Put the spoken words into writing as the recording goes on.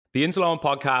The Insulone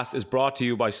podcast is brought to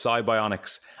you by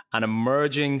Cybionics, an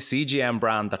emerging CGM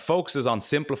brand that focuses on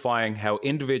simplifying how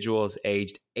individuals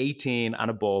aged 18 and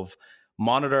above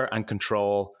monitor and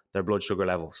control their blood sugar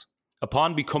levels.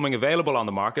 Upon becoming available on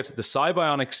the market, the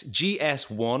Cybionics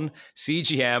GS1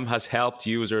 CGM has helped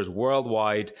users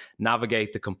worldwide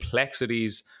navigate the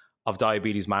complexities of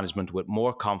diabetes management with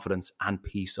more confidence and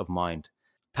peace of mind.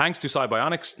 Thanks to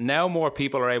Cybionics, now more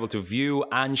people are able to view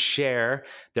and share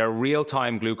their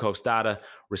real-time glucose data,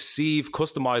 receive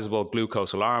customizable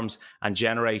glucose alarms, and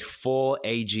generate full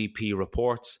AGP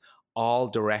reports, all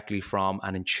directly from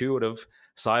an intuitive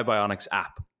Cybionics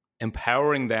app,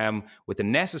 empowering them with the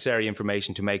necessary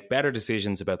information to make better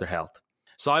decisions about their health.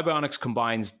 Cybionics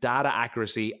combines data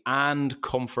accuracy and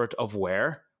comfort of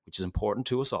wear, which is important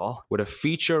to us all, with a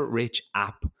feature-rich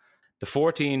app. The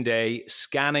 14-day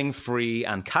scanning-free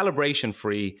and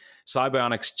calibration-free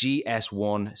Cybionics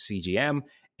GS1 CGM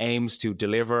aims to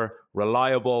deliver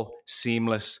reliable,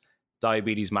 seamless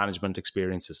diabetes management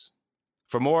experiences.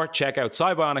 For more, check out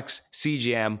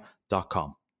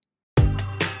cybionicscgm.com.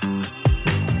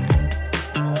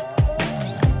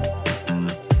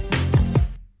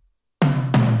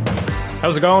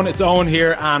 How's it going? It's Owen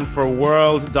here, and for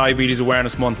World Diabetes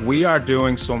Awareness Month, we are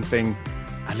doing something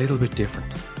a little bit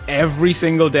different. Every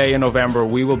single day in November,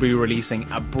 we will be releasing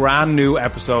a brand new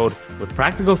episode with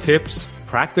practical tips,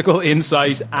 practical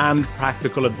insight, and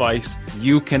practical advice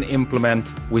you can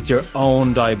implement with your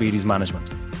own diabetes management.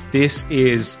 This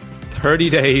is 30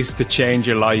 days to change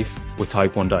your life with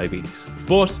type 1 diabetes.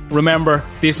 But remember,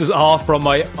 this is all from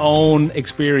my own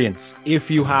experience.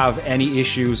 If you have any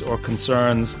issues or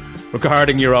concerns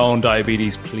regarding your own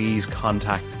diabetes, please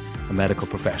contact a medical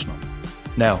professional.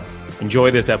 Now,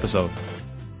 enjoy this episode.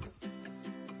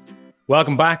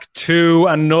 Welcome back to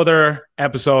another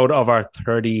episode of our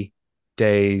 30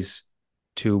 days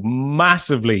to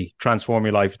massively transform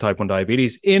your life with type 1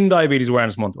 diabetes in Diabetes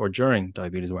Awareness Month or during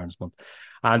Diabetes Awareness Month.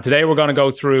 And today we're going to go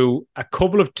through a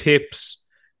couple of tips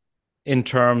in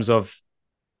terms of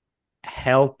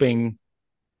helping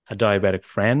a diabetic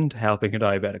friend, helping a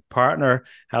diabetic partner,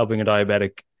 helping a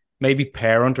diabetic maybe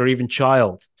parent or even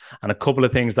child. And a couple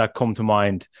of things that come to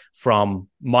mind from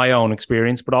my own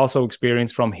experience, but also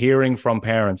experience from hearing from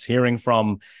parents, hearing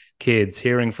from kids,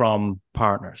 hearing from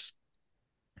partners.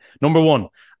 Number one,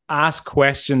 ask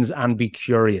questions and be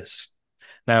curious.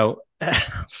 Now,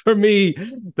 for me,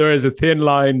 there is a thin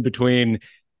line between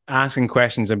asking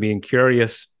questions and being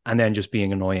curious and then just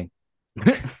being annoying.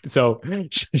 So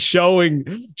showing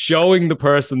the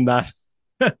person that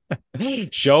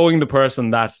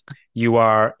you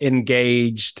are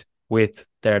engaged with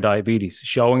their diabetes,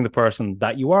 showing the person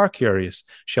that you are curious,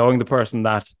 showing the person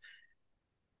that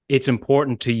it's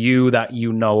important to you that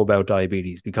you know about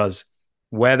diabetes, because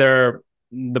whether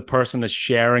the person is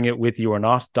sharing it with you or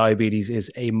not, diabetes is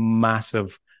a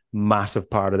massive, massive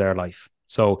part of their life.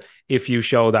 So if you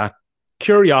show that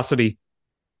curiosity,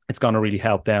 it's going to really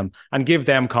help them and give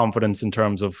them confidence in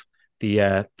terms of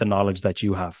the knowledge that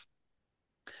you have.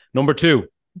 Number two,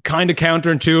 kind of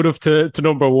counterintuitive to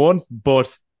number one,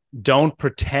 but don't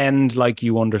pretend like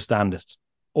you understand it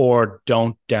or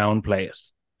don't downplay it.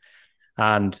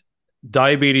 And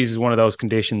diabetes is one of those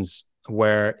conditions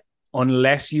where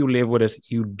unless you live with it,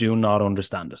 you do not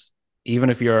understand it. Even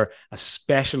if you're a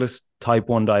specialist type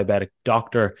 1 diabetic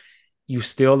doctor, you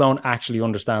still don't actually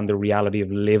understand the reality of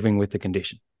living with the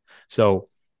condition. So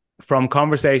from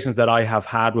conversations that I have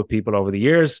had with people over the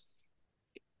years,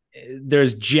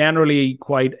 there's generally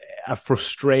quite a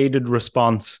frustrated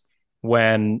response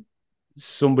when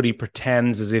somebody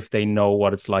pretends as if they know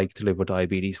what it's like to live with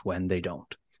diabetes when they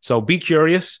don't. So be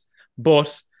curious,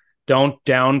 but don't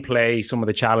downplay some of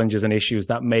the challenges and issues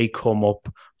that may come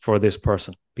up for this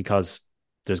person, because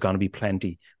there's going to be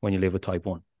plenty when you live with type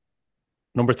 1.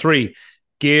 Number three,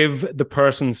 give the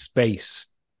person space.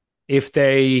 If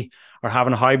they are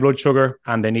having a high blood sugar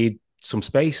and they need some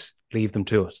space, leave them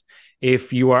to it.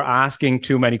 If you are asking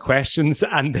too many questions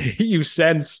and you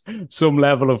sense some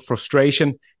level of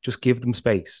frustration, just give them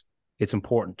space. It's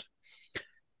important.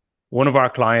 One of our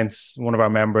clients, one of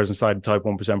our members inside the Type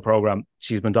 1% program,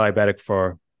 she's been diabetic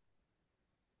for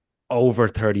over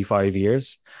 35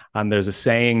 years. And there's a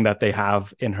saying that they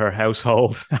have in her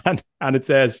household, and it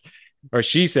says, or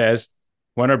she says,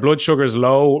 when her blood sugar is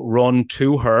low, run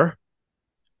to her.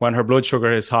 When her blood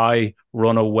sugar is high,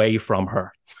 run away from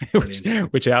her,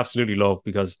 which I absolutely love,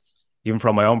 because even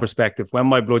from my own perspective, when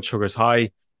my blood sugar is high,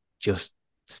 just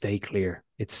stay clear.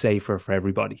 It's safer for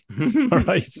everybody. All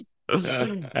right.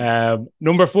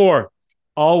 Number four,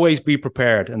 always be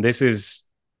prepared. And this is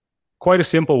quite a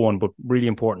simple one, but really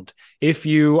important. If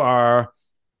you are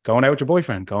going out with your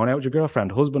boyfriend, going out with your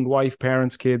girlfriend, husband, wife,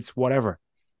 parents, kids, whatever.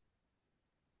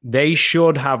 They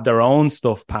should have their own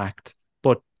stuff packed,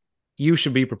 but you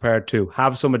should be prepared to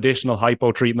have some additional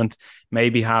hypo treatment,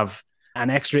 maybe have an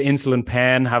extra insulin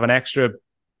pen, have an extra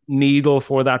needle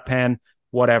for that pen,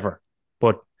 whatever.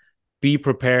 But be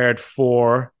prepared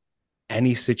for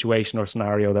any situation or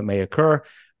scenario that may occur.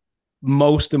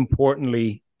 Most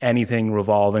importantly, anything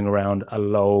revolving around a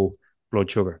low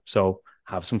blood sugar. So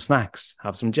have some snacks,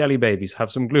 have some jelly babies,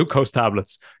 have some glucose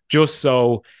tablets, just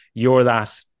so you're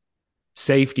that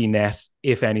safety net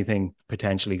if anything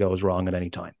potentially goes wrong at any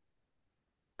time.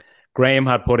 Graham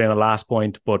had put in a last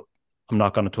point, but I'm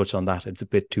not going to touch on that. It's a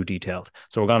bit too detailed.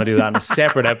 So we're going to do that in a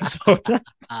separate episode. Can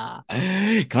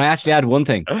I actually add one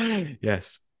thing?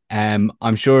 Yes.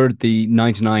 I'm sure the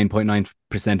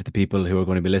 99.9% of the people who are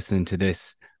going to be listening to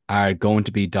this are going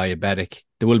to be diabetic.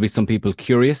 There will be some people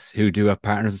curious who do have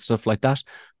partners and stuff like that.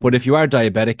 But if you are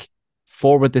diabetic,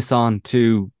 forward this on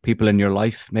to people in your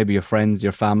life, maybe your friends,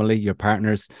 your family, your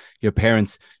partners, your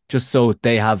parents, just so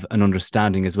they have an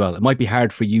understanding as well. It might be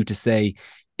hard for you to say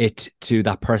it to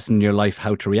that person in your life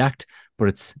how to react, but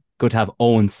it's good to have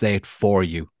Owen say it for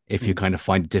you if you kind of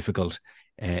find it difficult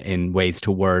in ways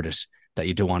to word it, that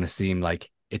you don't want to seem like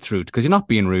it's rude, because you're not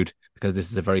being rude, because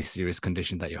this is a very serious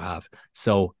condition that you have.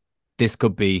 So this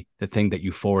could be the thing that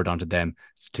you forward onto them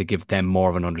to give them more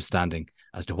of an understanding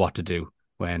as to what to do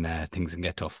when things can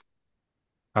get tough.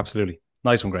 Absolutely.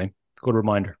 Nice one, Graham. Good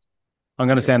reminder. I'm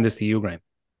going to send this to you, Graham.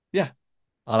 Yeah,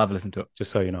 I'll have a listen to it.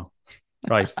 Just so you know.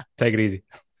 Right. Take it easy.